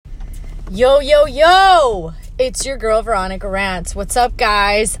Yo, yo, yo! It's your girl, Veronica Rants. What's up,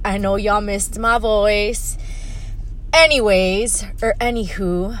 guys? I know y'all missed my voice. Anywho,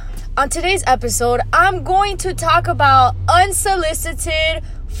 on today's episode, I'm going to talk about unsolicited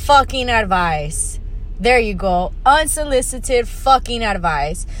fucking advice. There you go. Unsolicited fucking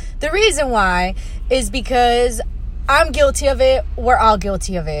advice. The reason why is because I'm guilty of it. We're all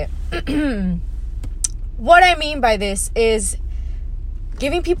guilty of it. What I mean by this is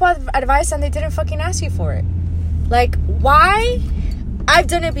giving people advice and they didn't fucking ask you for it. Like, why? I've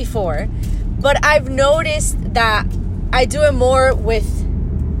done it before, but I've noticed that I do it more with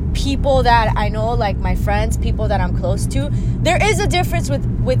people that I know, like my friends, people that I'm close to. There is a difference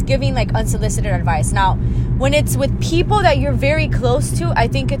with giving like unsolicited advice. Now, when it's with people that you're very close to, I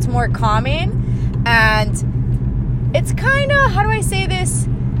think it's more common, and it's kind of, how do I say this?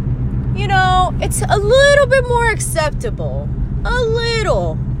 You know, it's a little bit more acceptable. A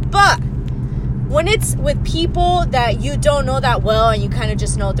little. But when it's with people that you don't know that well and you kind of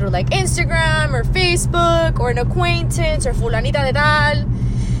just know through like Instagram or Facebook or an acquaintance or fulanita de tal,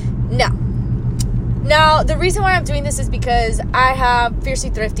 no. Now, the reason why I'm doing this is because I have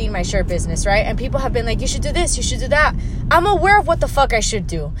Fiercely Thrifting, my shirt business, right? And people have been like, you should do this, you should do that. I'm aware of what the fuck I should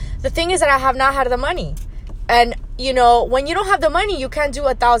do. The thing is that I have not had the money. And, you know, when you don't have the money, you can't do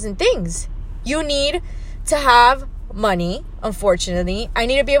 1,000 things. You need to have money, unfortunately. I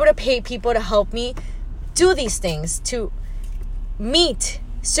need to be able to pay people to help me do these things, to meet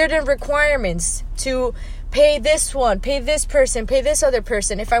certain requirements, to pay this one, pay this person, pay this other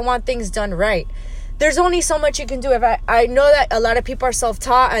person if I want things done right. There's only so much you can do. If I know that a lot of people are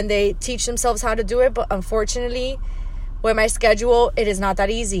self-taught and they teach themselves how to do it, but unfortunately, with my schedule, it is not that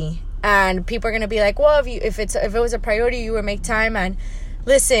easy. And people are going to be like, well, if it was a priority, you would make time. And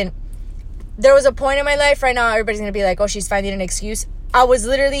listen, there was a point in my life right now, everybody's going to be like, oh, she's finding an excuse. I was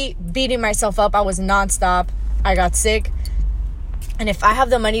literally beating myself up. I was nonstop. I got sick. And if I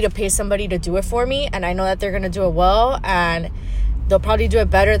have the money to pay somebody to do it for me, and I know that they're going to do it well, and they'll probably do it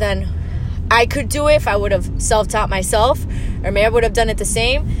better than I could do it if I would have self-taught myself, or maybe I would have done it the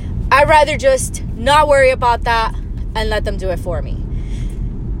same, I'd rather just not worry about that and let them do it for me.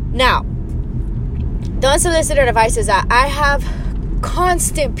 Now, the unsolicited advice is that I have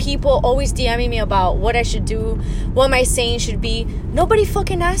constant people always DMing me about what I should do, what my saying should be. Nobody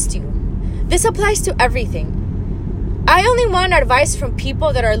fucking asked you. This applies to everything. I only want advice from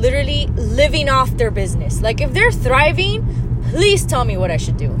people that are literally living off their business. Like, if they're thriving, please tell me what I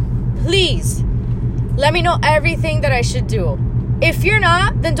should do. Please. Let me know everything that I should do. If you're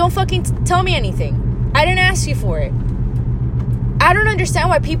not, then don't fucking tell me anything. I didn't ask you for it. I don't understand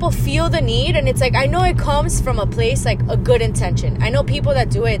why people feel the need, and it's like, I know it comes from a place like a good intention. I know people that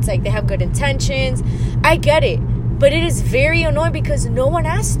do it, it's like they have good intentions. I get it, but it is very annoying because no one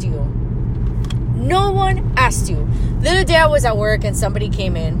asked you. No one asked you. The other day I was at work and somebody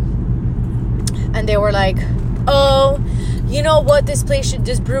came in and they were like, oh, you know what this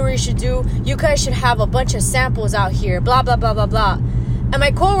brewery should do? You guys should have a bunch of samples out here, blah, blah, blah, blah, blah. And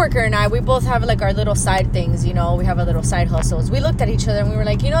my coworker and I, we both have like our little side things, you know, we have our little side hustles. We looked at each other and we were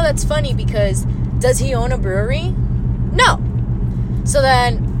like, you know, that's funny because does he own a brewery? No. So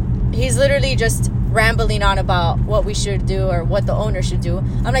then he's literally just rambling on about what we should do or what the owner should do.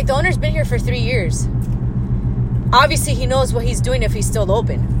 I'm like, the owner's been here for 3 years. Obviously, he knows what he's doing if he's still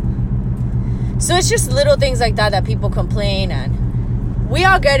open. So it's just little things like that people complain, and we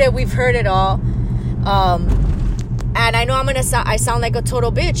all get it. We've heard it all. And I know I sound like a total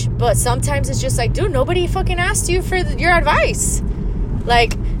bitch, but sometimes it's just like, dude, nobody fucking asked you for your advice.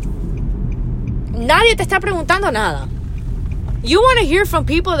 Like, nadie te está preguntando nada. You want to hear from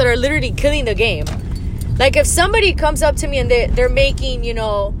people that are literally killing the game. Like, if somebody comes up to me and they're making, you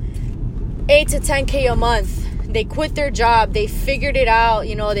know, 8 to 10K a month, they quit their job, they figured it out,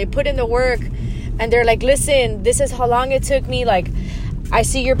 you know, they put in the work, and they're like, listen, this is how long it took me, like, I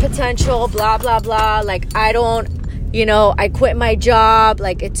see your potential, blah, blah, blah, like, I quit my job,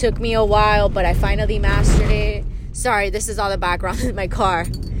 like, it took me a while, but I finally mastered it. Sorry, this is all the background in my car.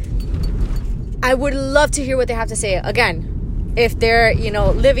 I would love to hear what they have to say, again, if they're, you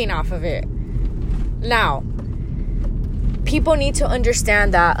know, living off of it. Now, people need to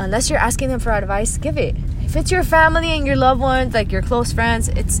understand that unless you're asking them for advice, give it. If it's your family and your loved ones, like your close friends,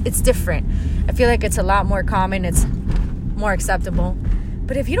 it's different. I feel like it's a lot more common, it's more acceptable.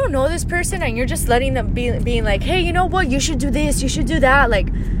 But if you don't know this person and you're just letting them being like, hey, you know what, you should do this, you should do that, like,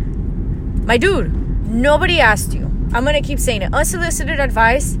 my dude, nobody asked you. I'm gonna keep saying it. Unsolicited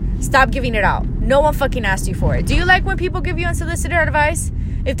advice, stop giving it out. No one fucking asked you for it. Do you like when people give you unsolicited advice?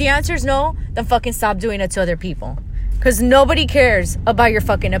 If the answer is no, then fucking stop doing it to other people. Because nobody cares about your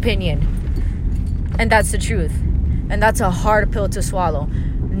fucking opinion. And that's the truth. And that's a hard pill to swallow.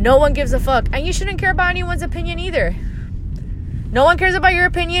 No one gives a fuck. And you shouldn't care about anyone's opinion either. No one cares about your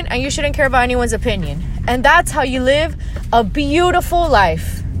opinion, and you shouldn't care about anyone's opinion. And that's how you live a beautiful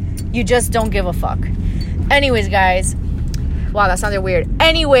life. You just don't give a fuck. Anyways, guys. Wow, that sounded weird.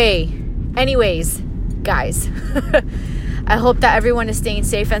 Anyways, guys. I hope that everyone is staying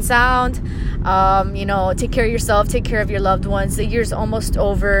safe and sound. Take care of yourself. Take care of your loved ones. The year's almost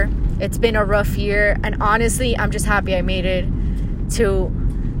over. It's been a rough year. And honestly, I'm just happy I made it to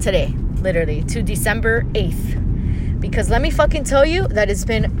today. Literally, to December 8th. Because let me fucking tell you that it's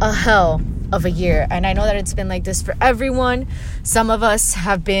been a hell of a year. And I know that it's been like this for everyone. Some of us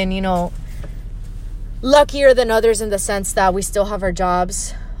have been, luckier than others in the sense that we still have our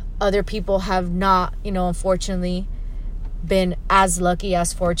jobs. Other people have not, unfortunately, been as lucky,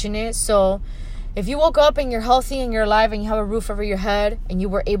 as fortunate. So if you woke up and you're healthy and you're alive and you have a roof over your head and you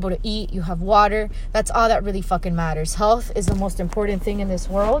were able to eat, you have water, that's all that really fucking matters. Health is the most important thing in this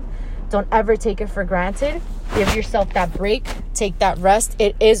world. Don't ever take it for granted. Give yourself that break. Take that rest.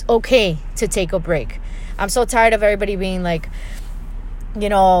 It is okay to take a break. I'm so tired of everybody being like,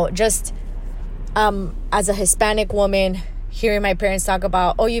 just as a Hispanic woman, hearing my parents talk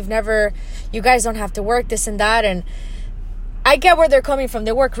about, you guys don't have to work, this and that. And I get where they're coming from.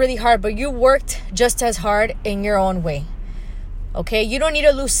 They work really hard, but you worked just as hard in your own way. Okay? You don't need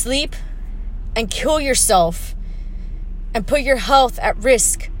to lose sleep and kill yourself and put your health at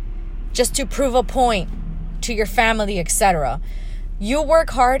risk just to prove a point to your family, etc. You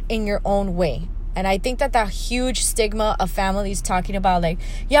work hard in your own way. And I think that huge stigma of families talking about like,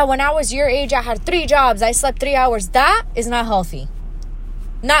 yeah, when I was your age, I had 3 jobs. I slept 3 hours. That is not healthy.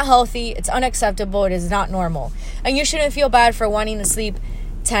 Not healthy. It's unacceptable. It is not normal. And you shouldn't feel bad for wanting to sleep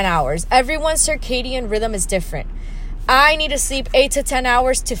 10 hours. Everyone's circadian rhythm is different. I need to sleep 8 to 10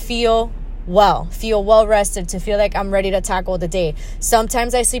 hours to feel well rested, to feel like I'm ready to tackle the day.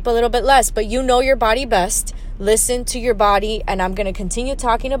 Sometimes I sleep a little bit less, but you know your body best. Listen to your body. And I'm going to continue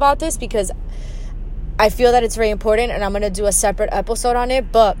talking about this because I feel that it's very important, and I'm going to do a separate episode on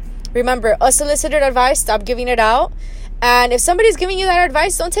it. But remember, unsolicited advice, stop giving it out. And if somebody's giving you that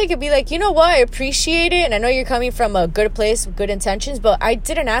advice, don't take it. Be like, you know what? I appreciate it. And I know you're coming from a good place, good intentions, but I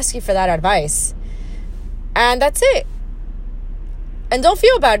didn't ask you for that advice. And that's it. And don't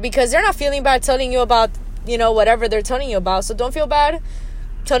feel bad because they're not feeling bad telling you about, whatever they're telling you about. So don't feel bad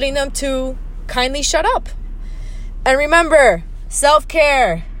telling them to kindly shut up. And remember,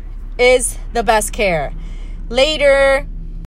 self-care is the best care. Later.